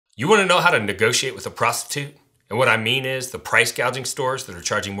You want to know how to negotiate with a prostitute? And what I mean is the price gouging stores that are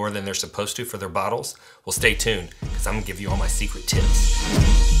charging more than they're supposed to for their bottles? Well, stay tuned, because I'm going to give you all my secret tips.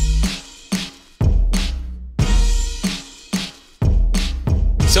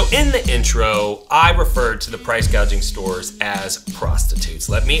 So in the intro, I referred to the price gouging stores as prostitutes.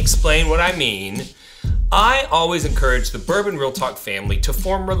 Let me explain what I mean. I always encourage the Bourbon Real Talk family to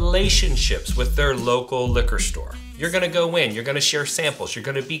form relationships with their local liquor store. You're gonna go in, you're gonna share samples, you're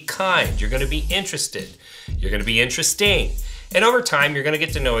gonna be kind, you're gonna be interested, you're gonna be interesting. And over time, you're gonna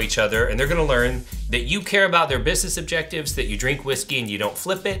get to know each other and they're gonna learn that you care about their business objectives, that you drink whiskey and you don't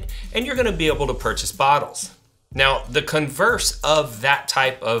flip it, and you're gonna be able to purchase bottles. Now, the converse of that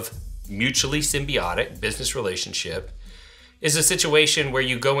type of mutually symbiotic business relationship is a situation where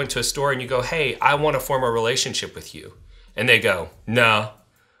you go into a store and you go, hey, I wanna form a relationship with you. And they go, no,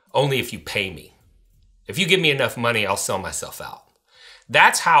 only if you pay me. If you give me enough money, I'll sell myself out.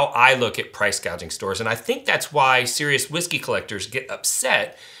 That's how I look at price gouging stores. And I think that's why serious whiskey collectors get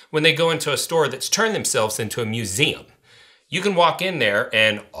upset when they go into a store that's turned themselves into a museum. You can walk in there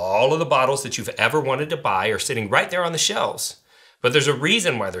and all of the bottles that you've ever wanted to buy are sitting right there on the shelves. But there's a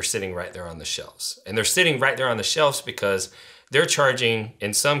reason why they're sitting right there on the shelves. And they're sitting right there on the shelves because they're charging,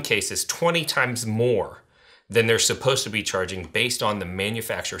 in some cases, 20 times more than they're supposed to be charging based on the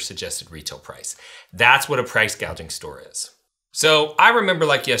manufacturer's suggested retail price. That's what a price gouging store is. So I remember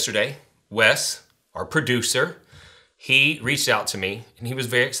like yesterday, Wes, our producer, he reached out to me and he was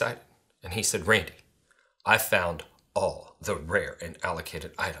very excited. And he said, Randy, I found all the rare and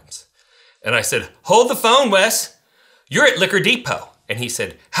allocated items. And I said, hold the phone, Wes. You're at Liquor Depot. And he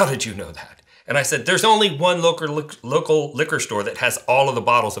said, how did you know that? And I said, there's only one local liquor store that has all of the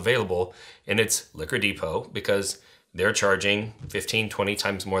bottles available, and it's Liquor Depot, because they're charging 15, 20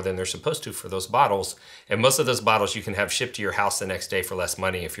 times more than they're supposed to for those bottles. And most of those bottles you can have shipped to your house the next day for less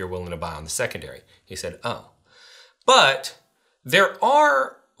money if you're willing to buy on the secondary. He said, oh. But there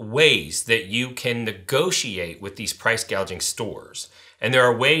are ways that you can negotiate with these price gouging stores, and there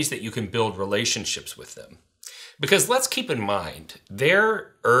are ways that you can build relationships with them. Because let's keep in mind,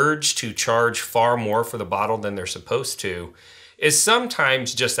 their urge to charge far more for the bottle than they're supposed to is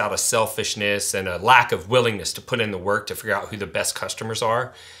sometimes just out of selfishness and a lack of willingness to put in the work to figure out who the best customers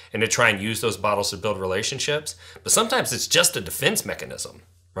are and to try and use those bottles to build relationships. But sometimes it's just a defense mechanism,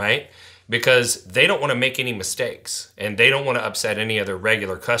 right? Because they don't want to make any mistakes and they don't want to upset any of their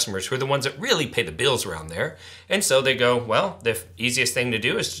regular customers who are the ones that really pay the bills around there. And so they go, well, the easiest thing to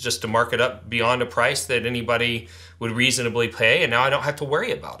do is just to mark it up beyond a price that anybody would reasonably pay, and now I don't have to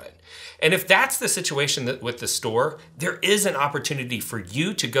worry about it. And if that's the situation with the store, there is an opportunity for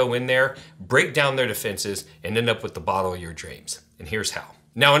you to go in there, break down their defenses, and end up with the bottle of your dreams. And here's how.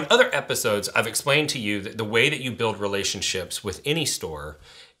 Now, in other episodes, I've explained to you that the way that you build relationships with any store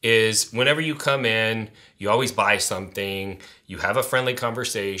is whenever you come in, you always buy something, you have a friendly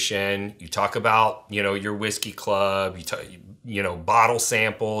conversation, you talk about, your whiskey club, bottle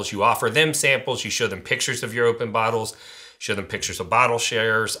samples, you offer them samples, you show them pictures of your open bottles, show them pictures of bottle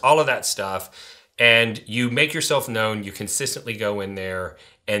shares, all of that stuff. And you make yourself known, you consistently go in there,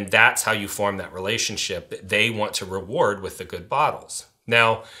 and that's how you form that relationship that they want to reward with the good bottles.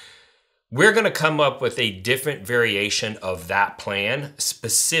 Now, we're going to come up with a different variation of that plan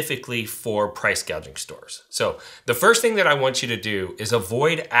specifically for price gouging stores. So the first thing that I want you to do is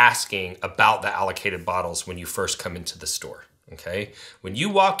avoid asking about the allocated bottles when you first come into the store, okay? When you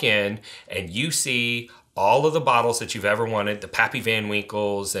walk in and you see all of the bottles that you've ever wanted, the Pappy Van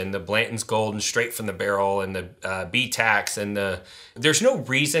Winkles and the Blanton's Golden straight from the barrel and the B-Tax there's no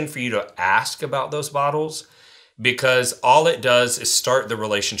reason for you to ask about those bottles, because all it does is start the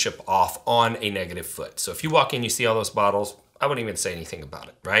relationship off on a negative foot. So if you walk in, you see all those bottles, I wouldn't even say anything about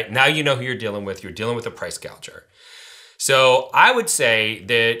it, right? Now you know who you're dealing with. You're dealing with a price gouger. So I would say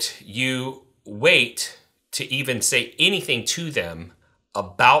that you wait to even say anything to them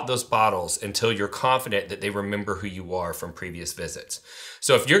about those bottles until you're confident that they remember who you are from previous visits.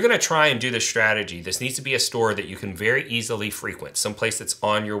 So if you're going to try and do this strategy, this needs to be a store that you can very easily frequent, someplace that's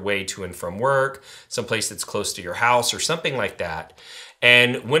on your way to and from work, someplace that's close to your house or something like that.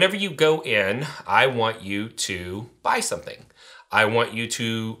 And whenever you go in, I want you to buy something. I want you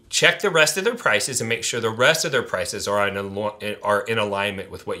to check the rest of their prices and make sure the rest of their prices are in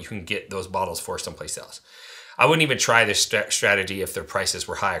alignment with what you can get those bottles for someplace else. I wouldn't even try this strategy if their prices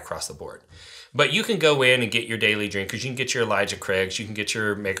were high across the board. But you can go in and get your daily drinkers. You can get your Elijah Craigs. You can get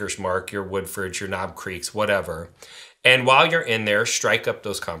your Maker's Mark, your Woodfords, your Knob Creeks, whatever. And while you're in there, strike up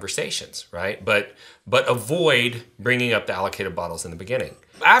those conversations, right? But avoid bringing up the allocated bottles in the beginning.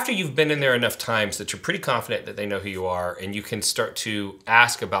 After you've been in there enough times that you're pretty confident that they know who you are and you can start to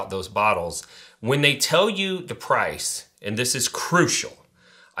ask about those bottles, when they tell you the price, and this is crucial,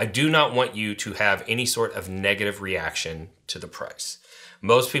 I do not want you to have any sort of negative reaction to the price.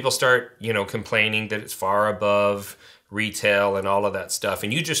 Most people start, complaining that it's far above retail and all of that stuff,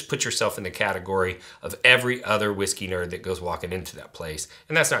 and you just put yourself in the category of every other whiskey nerd that goes walking into that place,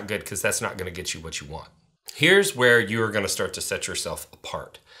 and that's not good because that's not going to get you what you want. Here's where you are going to start to set yourself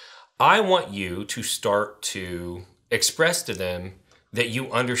apart. I want you to start to express to them that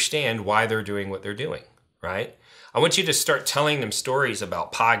you understand why they're doing what they're doing, right? I want you to start telling them stories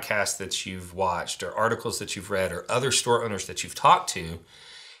about podcasts that you've watched or articles that you've read or other store owners that you've talked to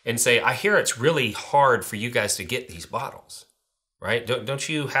and say, I hear it's really hard for you guys to get these bottles, right? Don't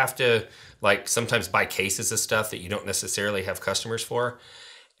you have to sometimes buy cases of stuff that you don't necessarily have customers for?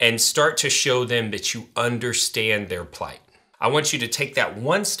 And start to show them that you understand their plight. I want you to take that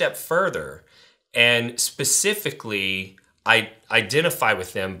one step further and specifically identify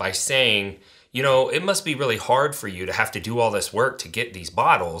with them by saying, it must be really hard for you to have to do all this work to get these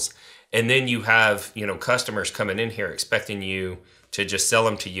bottles. And then you have, customers coming in here expecting you to just sell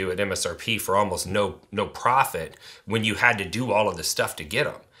them to you at MSRP for almost no profit when you had to do all of this stuff to get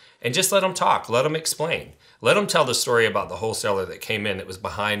them. And just let them talk, let them explain. Let them tell the story about the wholesaler that came in that was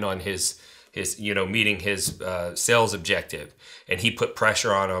behind on his meeting his sales objective. And he put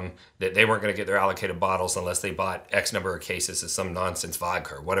pressure on them that they weren't going to get their allocated bottles unless they bought X number of cases of some nonsense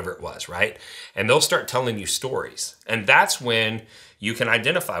vodka or whatever it was, right? And they'll start telling you stories. And that's when you can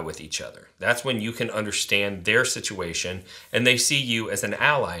identify with each other. That's when you can understand their situation and they see you as an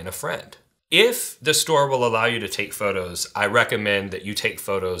ally and a friend. If the store will allow you to take photos, I recommend that you take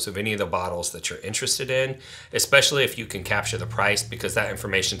photos of any of the bottles that you're interested in, especially if you can capture the price, because that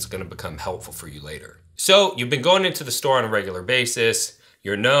information is going to become helpful for you later. So you've been going into the store on a regular basis,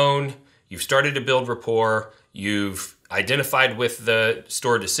 you're known, you've started to build rapport, you've identified with the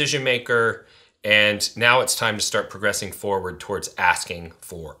store decision maker, and now it's time to start progressing forward towards asking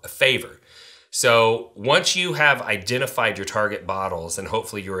for a favor. So once you have identified your target bottles and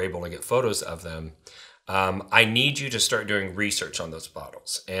hopefully you're able to get photos of them, I need you to start doing research on those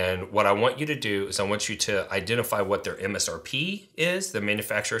bottles. And what I want you to do is I want you to identify what their MSRP is, the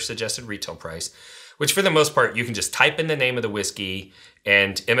manufacturer suggested retail price, which for the most part, you can just type in the name of the whiskey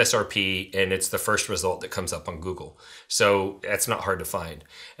and MSRP, and it's the first result that comes up on Google. So that's not hard to find.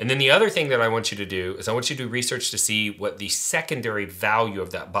 And then the other thing that I want you to do is I want you to do research to see what the secondary value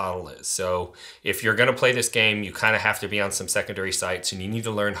of that bottle is. So if you're gonna play this game, you kind of have to be on some secondary sites and you need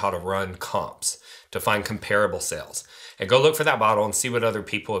to learn how to run comps to find comparable sales. And go look for that bottle and see what other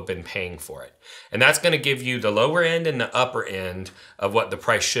people have been paying for it. And that's gonna give you the lower end and the upper end of what the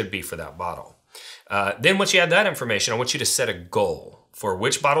price should be for that bottle. Then once you have that information, I want you to set a goal for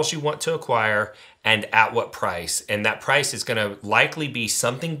which bottles you want to acquire and at what price. And that price is going to likely be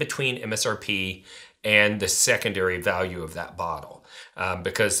something between MSRP and the secondary value of that bottle.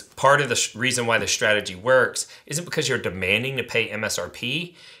 Because part of the reason why the strategy works isn't because you're demanding to pay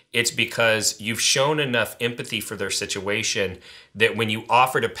MSRP. It's because you've shown enough empathy for their situation that when you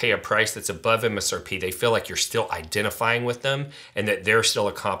offer to pay a price that's above MSRP, they feel like you're still identifying with them and that they're still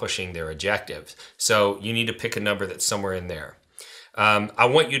accomplishing their objectives. So you need to pick a number that's somewhere in there. I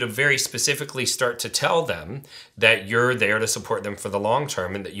want you to very specifically start to tell them that you're there to support them for the long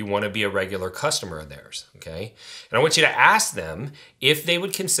term and that you want to be a regular customer of theirs, okay? And I want you to ask them if they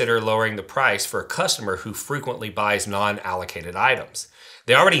would consider lowering the price for a customer who frequently buys non-allocated items.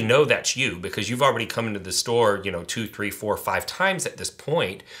 They already know that's you because you've already come into the store, 2, 3, 4, 5 times at this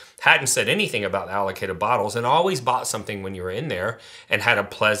point, hadn't said anything about allocated bottles and always bought something when you were in there and had a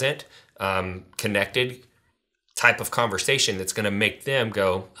pleasant, connected type of conversation that's going to make them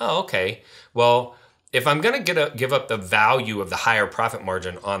go, oh, okay, well, if I'm going to give up the value of the higher profit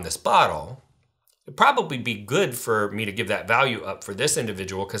margin on this bottle, it'd probably be good for me to give that value up for this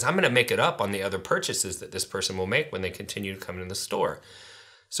individual because I'm going to make it up on the other purchases that this person will make when they continue to come in the store.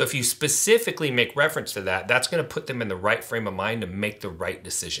 So if you specifically make reference to that, that's going to put them in the right frame of mind to make the right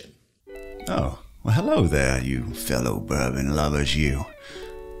decision. Oh, well, hello there, you fellow bourbon lovers, you.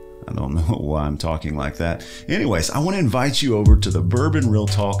 I don't know why I'm talking like that. Anyways, I want to invite you over to the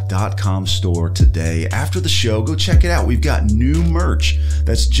bourbonrealtalk.com store today. After the show, go check it out. We've got new merch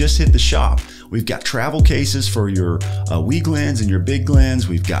that's just hit the shop. We've got travel cases for your wee glens and your big glens.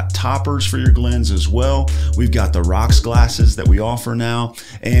 We've got toppers for your glens as well. We've got the rocks glasses that we offer now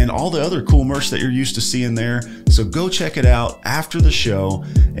and all the other cool merch that you're used to seeing there. So go check it out after the show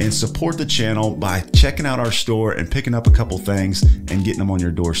and support the channel by checking out our store and picking up a couple things and getting them on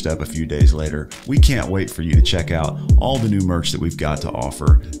your doorstep a few days later. We can't wait for you to check out all the new merch that we've got to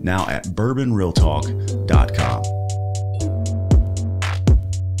offer now at bourbonrealtalk.com.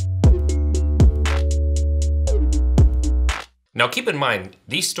 Now, keep in mind,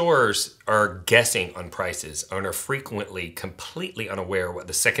 these stores are guessing on prices and are frequently completely unaware what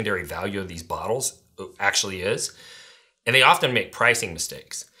the secondary value of these bottles actually is, and they often make pricing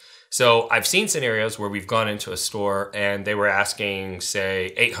mistakes. So I've seen scenarios where we've gone into a store and they were asking,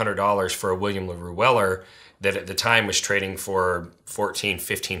 say, $800 for a William LaRue Weller that at the time was trading for $1,400,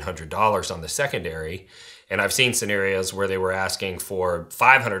 $1,500 on the secondary. And I've seen scenarios where they were asking for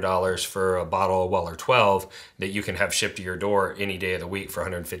 $500 for a bottle of Weller 12 that you can have shipped to your door any day of the week for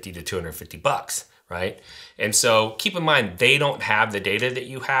 $150 to $250, right? And so keep in mind, they don't have the data that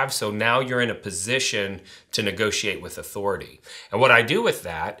you have. So now you're in a position to negotiate with authority. And what I do with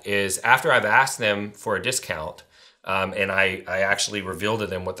that is after I've asked them for a discount, and I actually reveal to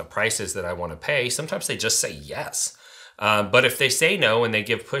them what the price is that I want to pay, sometimes they just say yes. But if they say no and they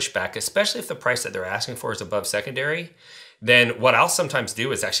give pushback, especially if the price that they're asking for is above secondary, then what I'll sometimes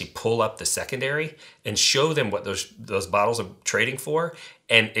do is actually pull up the secondary and show them what those bottles are trading for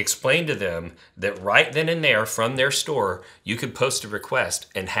and explain to them that right then and there from their store, you could post a request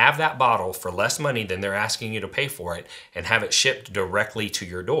and have that bottle for less money than they're asking you to pay for it and have it shipped directly to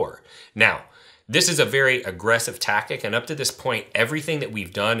your door. Now, this is a very aggressive tactic, and up to this point, everything that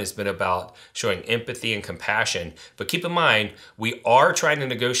we've done has been about showing empathy and compassion. But keep in mind, we are trying to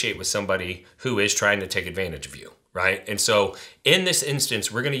negotiate with somebody who is trying to take advantage of you, right? And so in this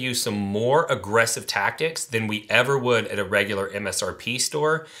instance, we're going to use some more aggressive tactics than we ever would at a regular MSRP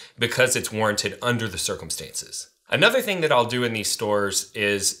store because it's warranted under the circumstances. Another thing that I'll do in these stores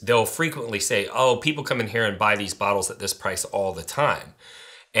is they'll frequently say, oh, people come in here and buy these bottles at this price all the time.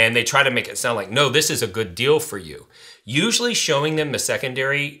 And they try to make it sound like, no, this is a good deal for you. Usually showing them the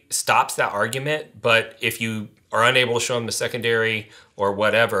secondary stops that argument, but if you are unable to show them the secondary or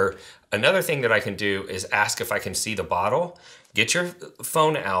whatever, another thing that I can do is ask if I can see the bottle. Get your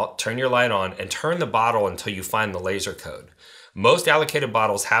phone out, turn your light on, and turn the bottle until you find the laser code. Most allocated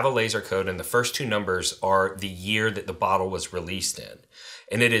bottles have a laser code, and the first two numbers are the year that the bottle was released in.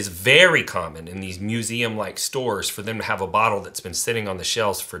 And it is very common in these museum-like stores for them to have a bottle that's been sitting on the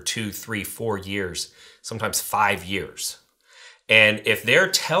shelves for 2, 3, 4 years, sometimes 5 years. And if they're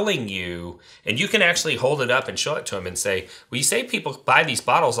telling you, and you can actually hold it up and show it to them and say, well, you say people buy these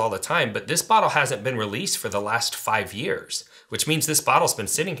bottles all the time, but this bottle hasn't been released for the last 5 years, which means this bottle's been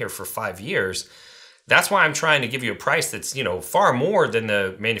sitting here for 5 years. That's why I'm trying to give you a price that's, far more than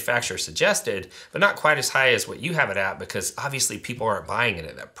the manufacturer suggested, but not quite as high as what you have it at, because obviously people aren't buying it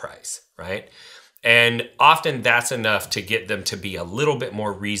at that price, right? And often that's enough to get them to be a little bit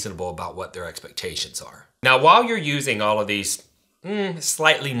more reasonable about what their expectations are. Now, while you're using all of these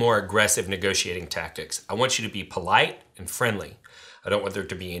slightly more aggressive negotiating tactics, I want you to be polite and friendly. I don't want there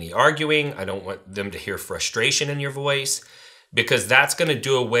to be any arguing. I don't want them to hear frustration in your voice, because that's going to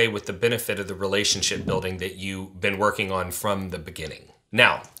do away with the benefit of the relationship building that you've been working on from the beginning.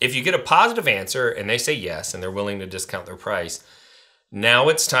 Now, if you get a positive answer and they say yes and they're willing to discount their price, now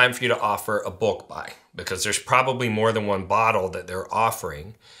it's time for you to offer a bulk buy, because there's probably more than one bottle that they're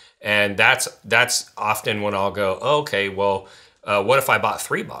offering. And that's often when I'll go, oh, okay, well, what if I bought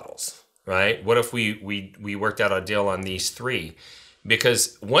 3 bottles, right? What if we worked out a deal on these 3?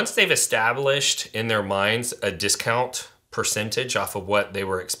 Because once they've established in their minds a discount percentage off of what they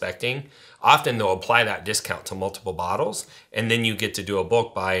were expecting, often they'll apply that discount to multiple bottles, and then you get to do a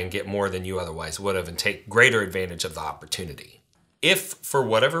bulk buy and get more than you otherwise would have and take greater advantage of the opportunity. If for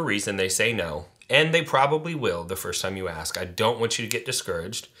whatever reason they say no, and they probably will the first time you ask, I don't want you to get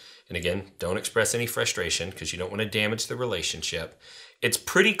discouraged. And again, don't express any frustration because you don't want to damage the relationship. It's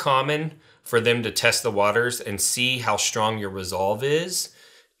pretty common for them to test the waters and see how strong your resolve is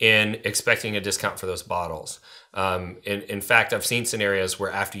in expecting a discount for those bottles. In fact, I've seen scenarios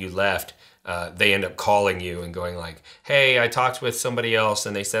where after you left, they end up calling you and going like, hey, I talked with somebody else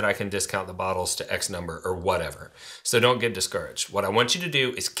and they said I can discount the bottles to X number or whatever. So don't get discouraged. What I want you to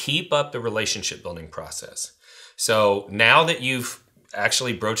do is keep up the relationship building process. So now that you've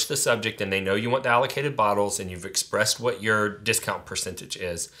actually broached the subject and they know you want the allocated bottles and you've expressed what your discount percentage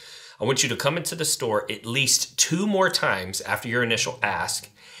is, I want you to come into the store at least 2 more times after your initial ask.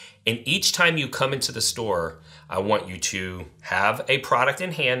 And each time you come into the store, I want you to have a product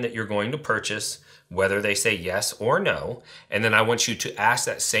in hand that you're going to purchase, whether they say yes or no. And then I want you to ask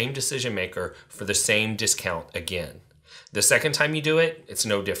that same decision maker for the same discount again. The second time you do it, it's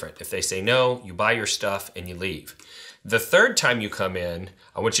no different. If they say no, you buy your stuff and you leave. The third time you come in,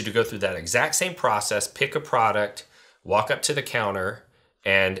 I want you to go through that exact same process, pick a product, walk up to the counter,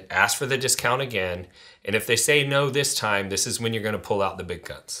 and ask for the discount again. And if they say no this time, this is when you're going to pull out the big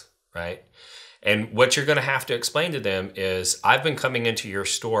guns, right? And what you're going to have to explain to them is, I've been coming into your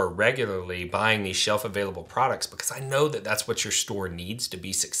store regularly buying these shelf available products because I know that that's what your store needs to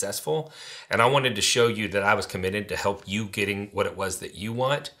be successful. And I wanted to show you that I was committed to help you getting what it was that you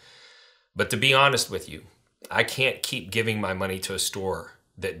want. But to be honest with you, I can't keep giving my money to a store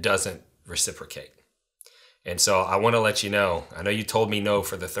that doesn't reciprocate. And so I want to let you know, I know you told me no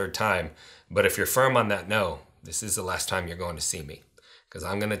for the 3rd time, but if you're firm on that no, this is the last time you're going to see me. Because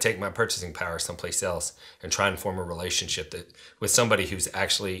I'm going to take my purchasing power someplace else and try and form a relationship with somebody who's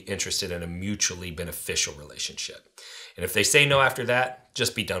actually interested in a mutually beneficial relationship. And if they say no after that,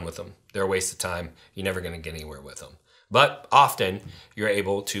 just be done with them. They're a waste of time. You're never going to get anywhere with them. But often you're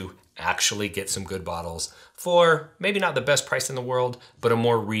able to actually get some good bottles for maybe not the best price in the world, but a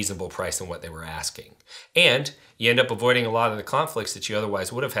more reasonable price than what they were asking. And you end up avoiding a lot of the conflicts that you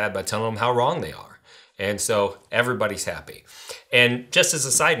otherwise would have had by telling them how wrong they are. And so everybody's happy. And just as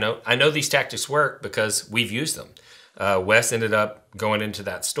a side note, I know these tactics work because we've used them. Wes ended up going into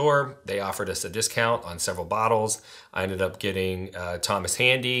that store. They offered us a discount on several bottles. I ended up getting Thomas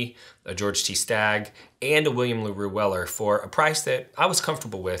Handy, a George T. Stagg, and a William LaRue Weller for a price that I was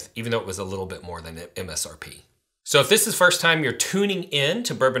comfortable with, even though it was a little bit more than MSRP. So if this is the first time you're tuning in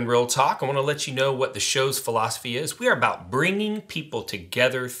to Bourbon Real Talk, I want to let you know what the show's philosophy is. We are about bringing people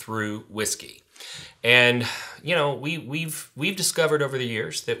together through whiskey. And, you know, we've discovered over the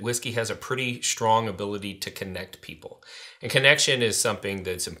years that whiskey has a pretty strong ability to connect people. And connection is something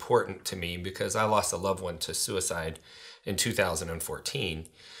that's important to me because I lost a loved one to suicide in 2014.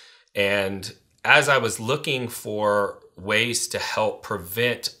 And as I was looking for ways to help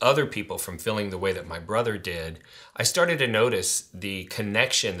prevent other people from feeling the way that my brother did, I started to notice the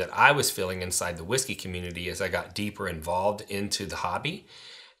connection that I was feeling inside the whiskey community as I got deeper involved into the hobby.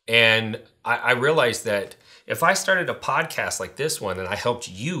 And I realized that if I started a podcast like this one and I helped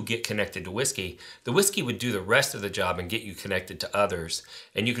you get connected to whiskey, the whiskey would do the rest of the job and get you connected to others.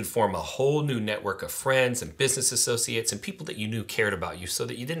 And you could form a whole new network of friends and business associates and people that you knew cared about you so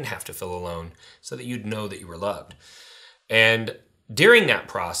that you didn't have to feel alone, so that you'd know that you were loved. And during that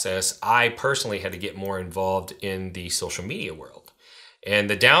process, I personally had to get more involved in the social media world. And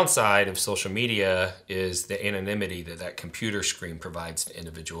the downside of social media is the anonymity that computer screen provides to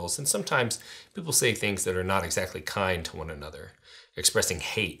individuals. And sometimes people say things that are not exactly kind to one another, expressing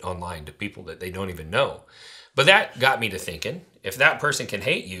hate online to people that they don't even know. But that got me to thinking, if that person can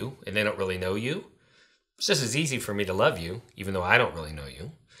hate you and they don't really know you, it's just as easy for me to love you, even though I don't really know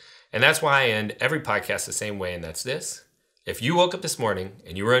you. And that's why I end every podcast the same way, and that's this. If you woke up this morning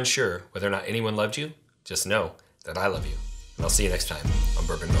and you were unsure whether or not anyone loved you, just know that I love you. And I'll see you next time on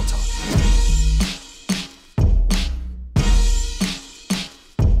Bourbon Real Talk.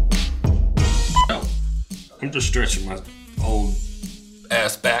 Oh, I'm just stretching my old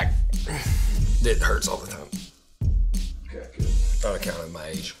ass back. It hurts all the time. Okay, good. On account of my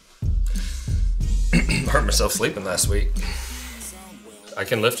age. Hurt myself sleeping last week. I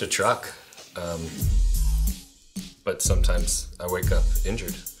can lift a truck, but sometimes I wake up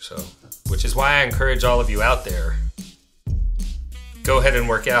injured. Which is why I encourage all of you out there, go ahead and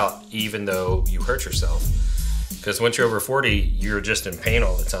work out even though you hurt yourself. Because once you're over 40, you're just in pain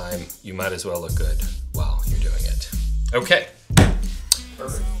all the time. You might as well look good while you're doing it. Okay.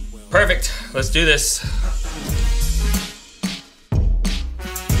 Perfect. Let's do this.